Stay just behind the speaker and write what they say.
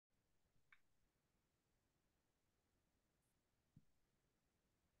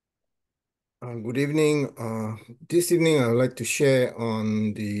Good evening. This evening, I would like to share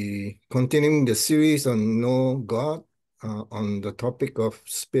on continuing the series on Know God on the topic of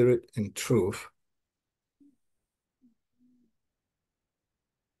spirit and truth.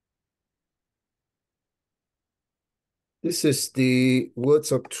 This is the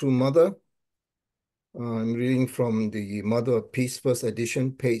words of True Mother. I'm reading from the Mother of Peace First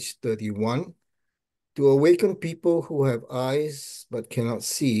Edition, page 31. To awaken people who have eyes but cannot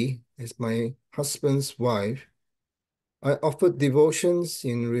see, as my husband's wife, I offered devotions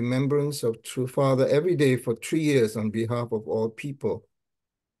in remembrance of True Father every day for 3 years on behalf of all people.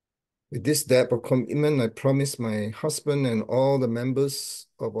 With this debt of commitment, I promise my husband and all the members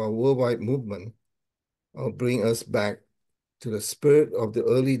of our worldwide movement, I'll bring us back to the spirit of the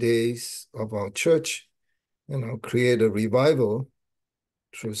early days of our church, and I'll create a revival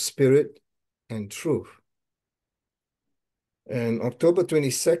through spirit and truth. And October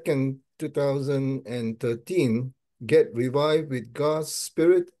 22nd, 2013, get revived with God's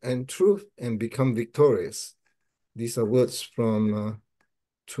spirit and truth and become victorious. These are words from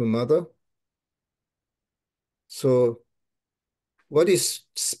True Mother. So, what is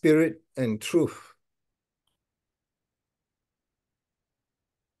spirit and truth?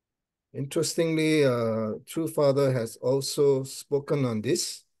 Interestingly, True Father has also spoken on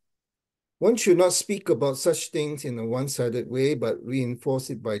this. One should not speak about such things in a one-sided way, but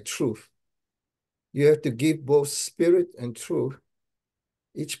reinforce it by truth. You have to give both spirit and truth.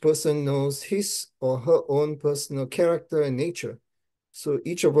 Each person knows his or her own personal character and nature. So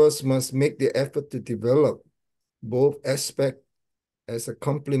each of us must make the effort to develop both aspects as a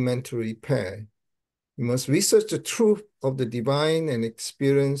complementary pair. You must research the truth of the divine and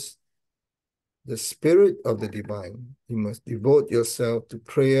experience the spirit of the divine. You must devote yourself to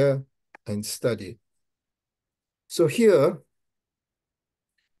prayer and study. So here,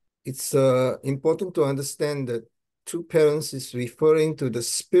 it's important to understand that True Parents is referring to the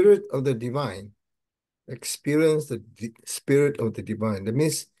spirit of the divine. Experience the spirit of the divine. That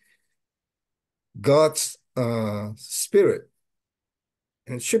means God's spirit,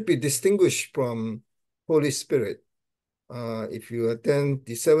 and should be distinguished from Holy Spirit. If you attend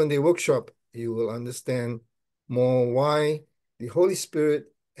the 7-day workshop, you will understand more why the Holy Spirit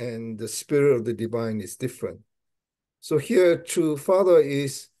and the Spirit of the Divine is different. So here, True Father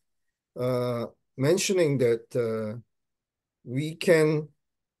is mentioning that we can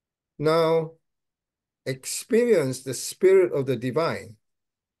now experience the Spirit of the Divine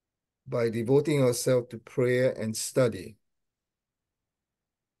by devoting ourselves to prayer and study.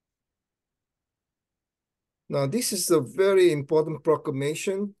 Now, this is a very important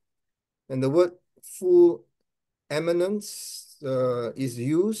proclamation, and the word full eminence is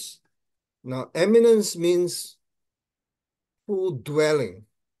used. Now, eminence means full dwelling,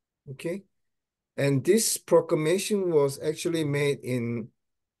 okay? And this proclamation was actually made in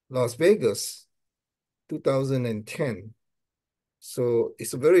Las Vegas, 2010. So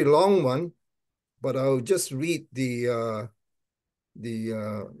it's a very long one, but I'll just read the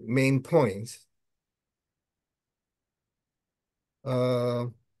main points.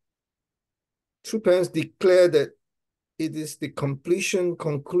 True Parents declare that it is the completion,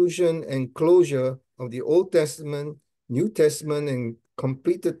 conclusion, and closure of the Old Testament, New Testament, and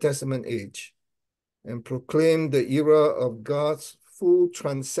completed Testament age, and proclaim the era of God's full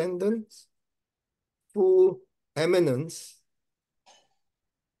transcendence, full eminence,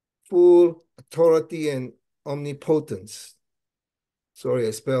 full authority, and omnipotence. Sorry,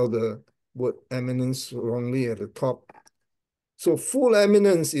 I spelled the word eminence wrongly at the top. So full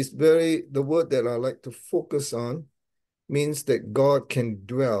eminence is the word that I like to focus on, means that God can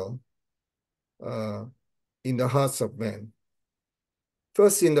dwell in the hearts of men.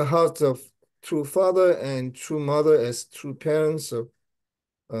 First, in the hearts of True Father and True Mother as true parents of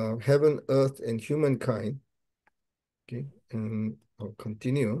heaven, earth, and humankind. Okay, and I'll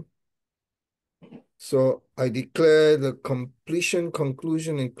continue. So I declare the completion,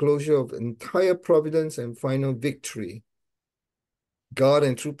 conclusion, and closure of entire providence and final victory. God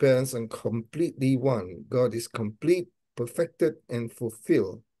and True Parents are completely one. God is complete, perfected, and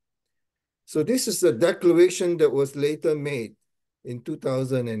fulfilled. So this is the declaration that was later made in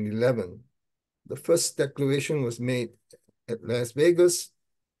 2011. The first declaration was made at Las Vegas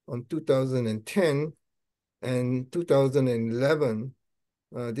on 2010, and 2011,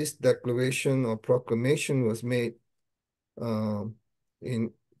 this declaration or proclamation was made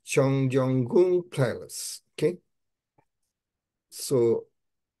in Cheongjeonggung Palace, okay? So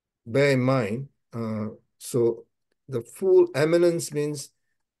bear in mind, so the full eminence means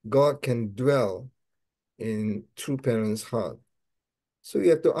God can dwell in True Parents' heart. So you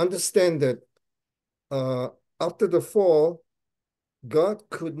have to understand that uh, after the fall, God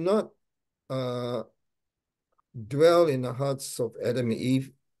could not uh, dwell in the hearts of Adam and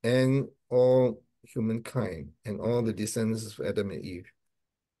Eve and all humankind and all the descendants of Adam and Eve.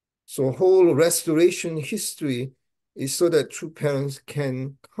 So whole restoration history is so that true parents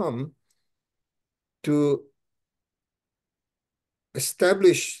can come to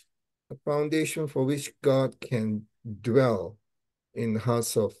establish a foundation for which God can dwell in the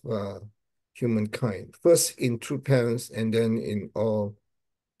hearts of humankind. First in true parents and then in all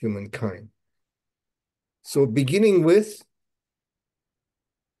humankind. So beginning with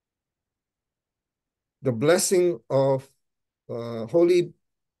the blessing of holy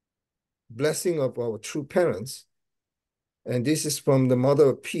blessing of our true parents. And this is from the Mother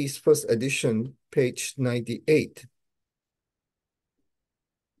of Peace, first edition, page 98.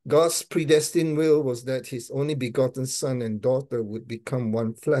 God's predestined will was that his only begotten son and daughter would become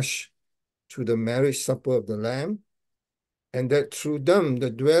one flesh through the marriage supper of the Lamb, and that through them the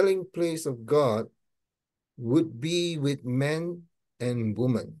dwelling place of God would be with man and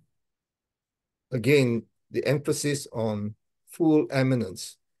woman. Again, the emphasis on full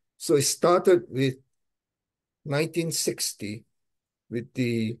eminence. So it started with 1960 with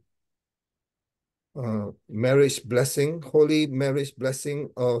the marriage blessing, holy marriage blessing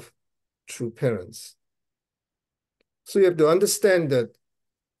of true parents. So you have to understand that,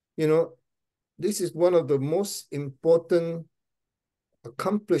 you know, this is one of the most important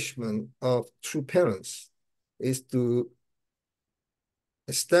accomplishment of true parents is to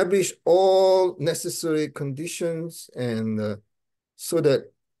establish all necessary conditions and so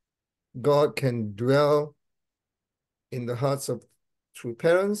that God can dwell in the hearts of true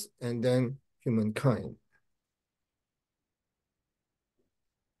parents and then humankind.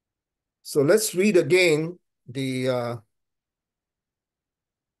 So let's read again the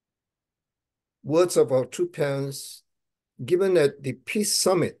words of our true parents given at the Peace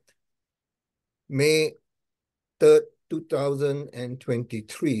Summit, May 3rd,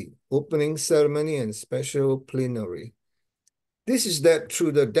 2023, opening ceremony and special plenary. This is that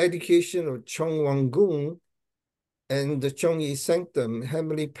through the dedication of Chong Wang-gung and the Chong-yi Sanctum,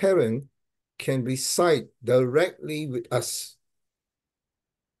 Heavenly Parent can recite directly with us.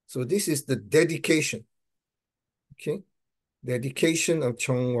 So this is the dedication, okay? Dedication of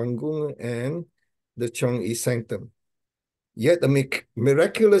Chong Wang-gung and the Chong-yi Sanctum. Yet a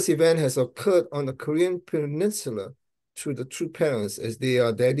miraculous event has occurred on the Korean Peninsula through the true parents as they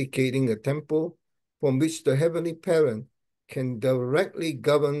are dedicating a temple from which the Heavenly Parent can directly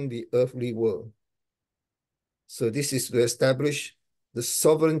govern the earthly world. So this is to establish the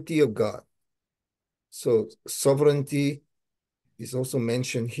sovereignty of God. So sovereignty is also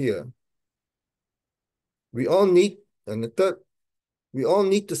mentioned here. We all need, and the third, we all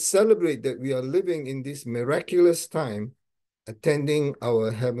need to celebrate that we are living in this miraculous time, attending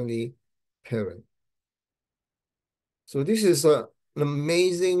our Heavenly Parent. So this is an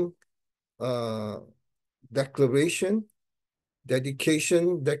amazing declaration,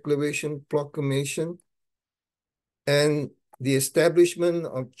 dedication, declaration, proclamation, and the establishment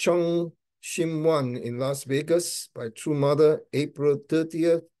of Chung Shim-Wan in Las Vegas by True Mother, April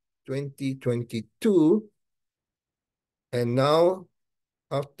 30th, 2022. And now,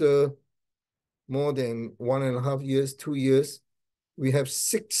 after more than 1.5 years, 2 years, we have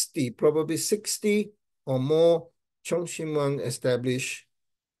 60, probably 60 or more Chung Shim-Wan established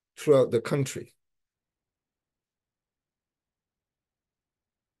throughout the country.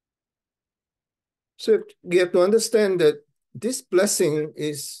 So we have to understand that this blessing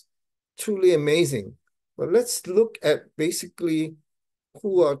is truly amazing. But let's look at basically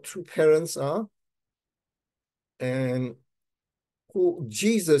who our true parents are and who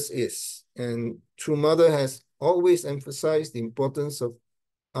Jesus is. And True Mother has always emphasized the importance of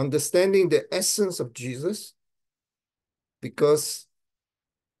understanding the essence of Jesus, because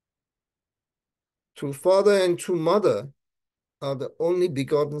True Father and True Mother are the only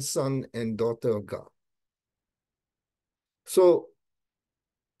begotten Son and daughter of God. So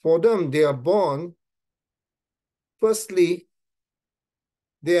for them, they are born, firstly,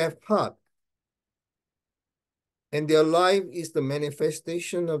 they have heart. And their life is the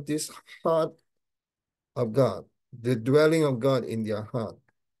manifestation of this heart of God, the dwelling of God in their heart.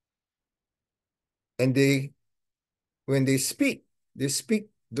 And when they speak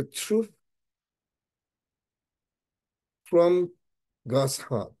the truth from God's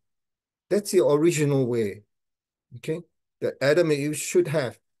heart. That's the original way, okay? That Adam and Eve should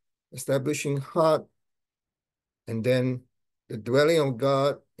have, establishing heart and then the dwelling of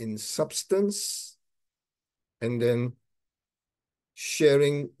God in substance and then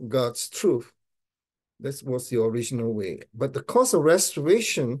sharing God's truth That was the original way. But the cause of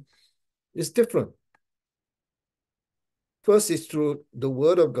restoration is different. First is through the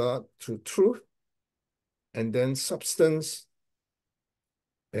word of God, through truth, and then substance,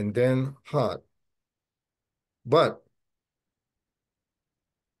 and then heart. But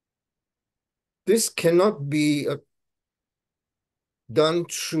this cannot be done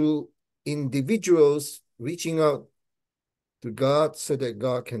through individuals reaching out to God so that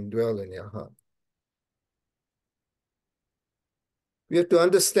God can dwell in their heart. We have to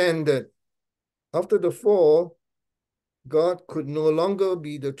understand that after the fall, God could no longer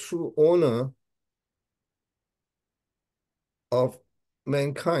be the true owner of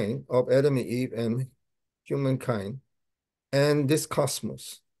mankind, of Adam and Eve and humankind, and this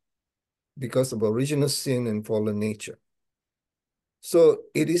cosmos because of original sin and fallen nature. So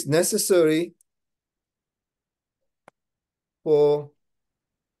it is necessary for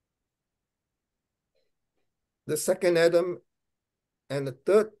the second Adam and the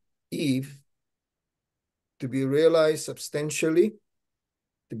third Eve to be realized substantially,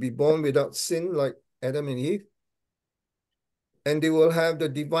 to be born without sin like Adam and Eve, and they will have the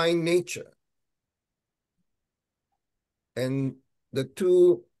divine nature. And the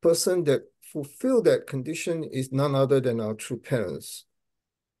two persons that fulfill that condition is none other than our true parents.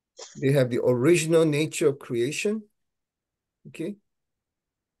 They have the original nature of creation, okay?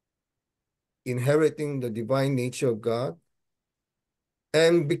 Inheriting the divine nature of God.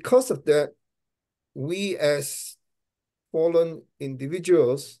 And because of that, we as fallen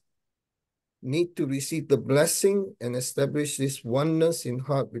individuals need to receive the blessing and establish this oneness in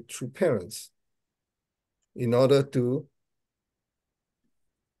heart with true parents in order to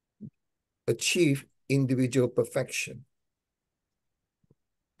achieve individual perfection.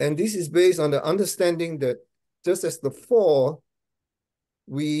 And this is based on the understanding that just as the fall,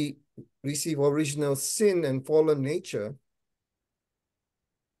 we receive original sin and fallen nature,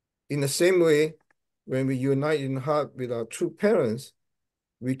 in the same way, when we unite in heart with our true parents,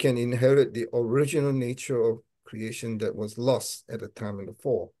 we can inherit the original nature of creation that was lost at the time of the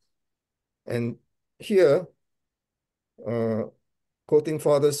fall. And here, quoting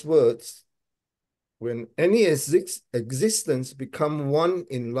Father's words, when any existence become one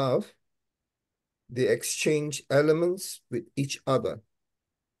in love, they exchange elements with each other.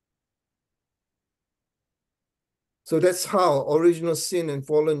 So that's how original sin and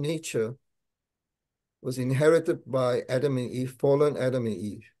fallen nature was inherited by Adam and Eve, fallen Adam and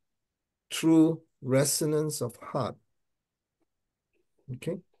Eve, through resonance of heart.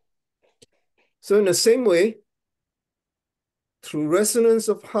 Okay? So in the same way, through resonance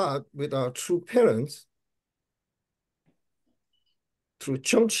of heart with our true parents, through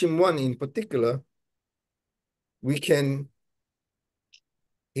Chongshim One in particular, we can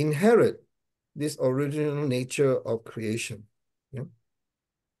inherit this original nature of creation. Yeah?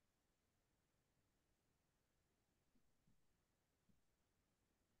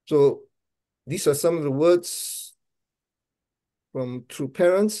 So these are some of the words from true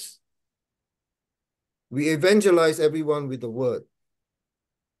parents. We evangelize everyone with the word,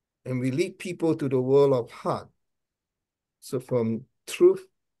 and we lead people to the world of heart. So from truth,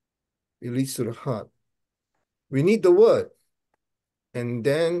 it leads to the heart. We need the word, and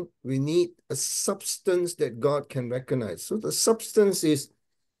then we need a substance that God can recognize. So the substance is,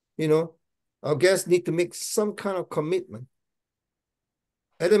 our guests need to make some kind of commitment.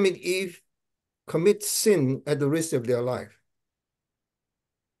 Adam and Eve commit sin at the risk of their life.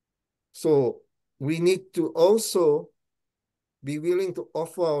 So we need to also be willing to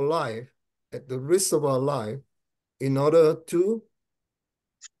offer our life at the risk of our life in order to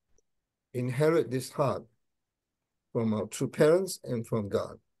inherit this heart from our true parents and from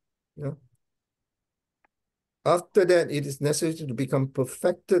God. Yeah. After that, it is necessary to become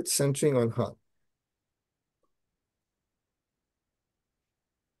perfected, centering on heart.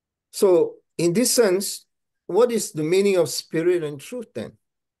 So in this sense, what is the meaning of spirit and truth then?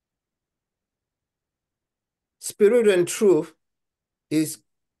 Spirit and truth is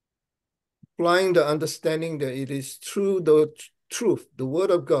applying the understanding that it is through the truth, the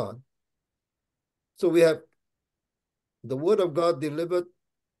word of God. So we have the word of God delivered,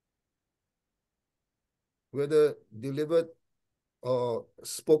 whether delivered or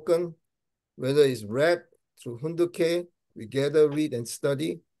spoken, whether it's read through Hunduke, we gather, read, and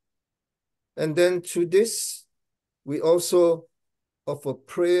study. And then through this, we also offer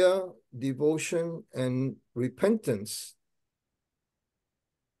prayer, devotion, and repentance.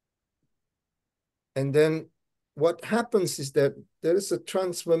 And then what happens is that there is a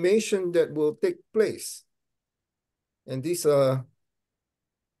transformation that will take place. And these are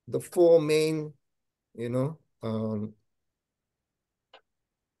the four main you know,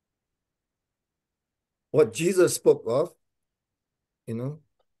 what Jesus spoke of, you know,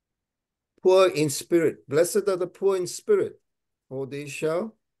 poor in spirit. Blessed are the poor in spirit, for they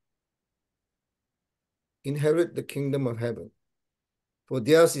shall inherit the kingdom of heaven. For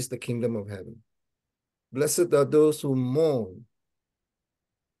theirs is the kingdom of heaven. Blessed are those who mourn,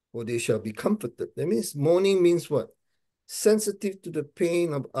 for they shall be comforted. That means mourning means what? Sensitive to the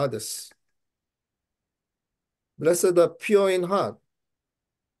pain of others. Blessed are pure in heart,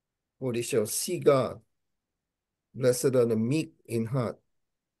 for they shall see God. Blessed are the meek in heart,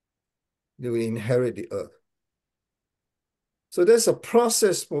 they will inherit the earth. So there's a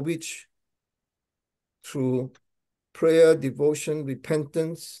process for which, through prayer, devotion,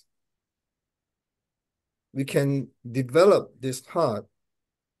 repentance, we can develop this heart.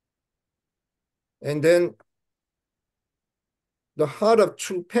 And then the heart of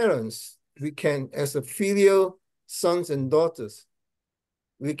true parents, we can, as a filial sons and daughters,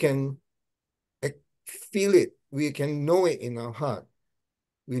 we can feel it, we can know it in our heart.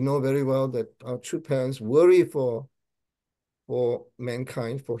 We know very well that our true parents worry for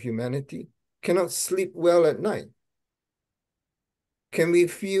mankind, for humanity, cannot sleep well at night. Can we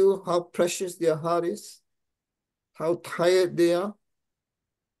feel how precious their heart is? How tired they are?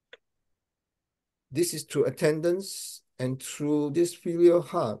 This is through attendance, and through this filial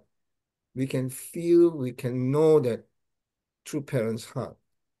heart, we can feel, we can know that true parents' heart.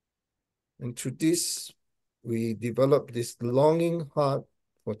 And through this, we develop this longing heart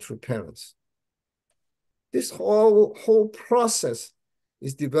for true parents. This whole process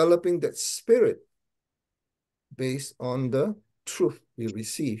is developing that spirit based on the truth we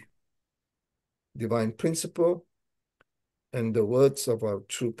receive, divine principle, and the words of our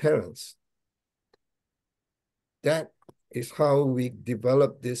true parents. That is how we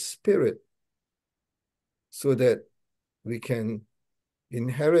develop this spirit so that we can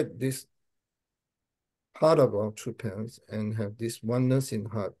inherit this heart of our true parents and have this oneness in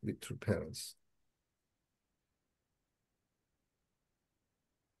heart with true parents.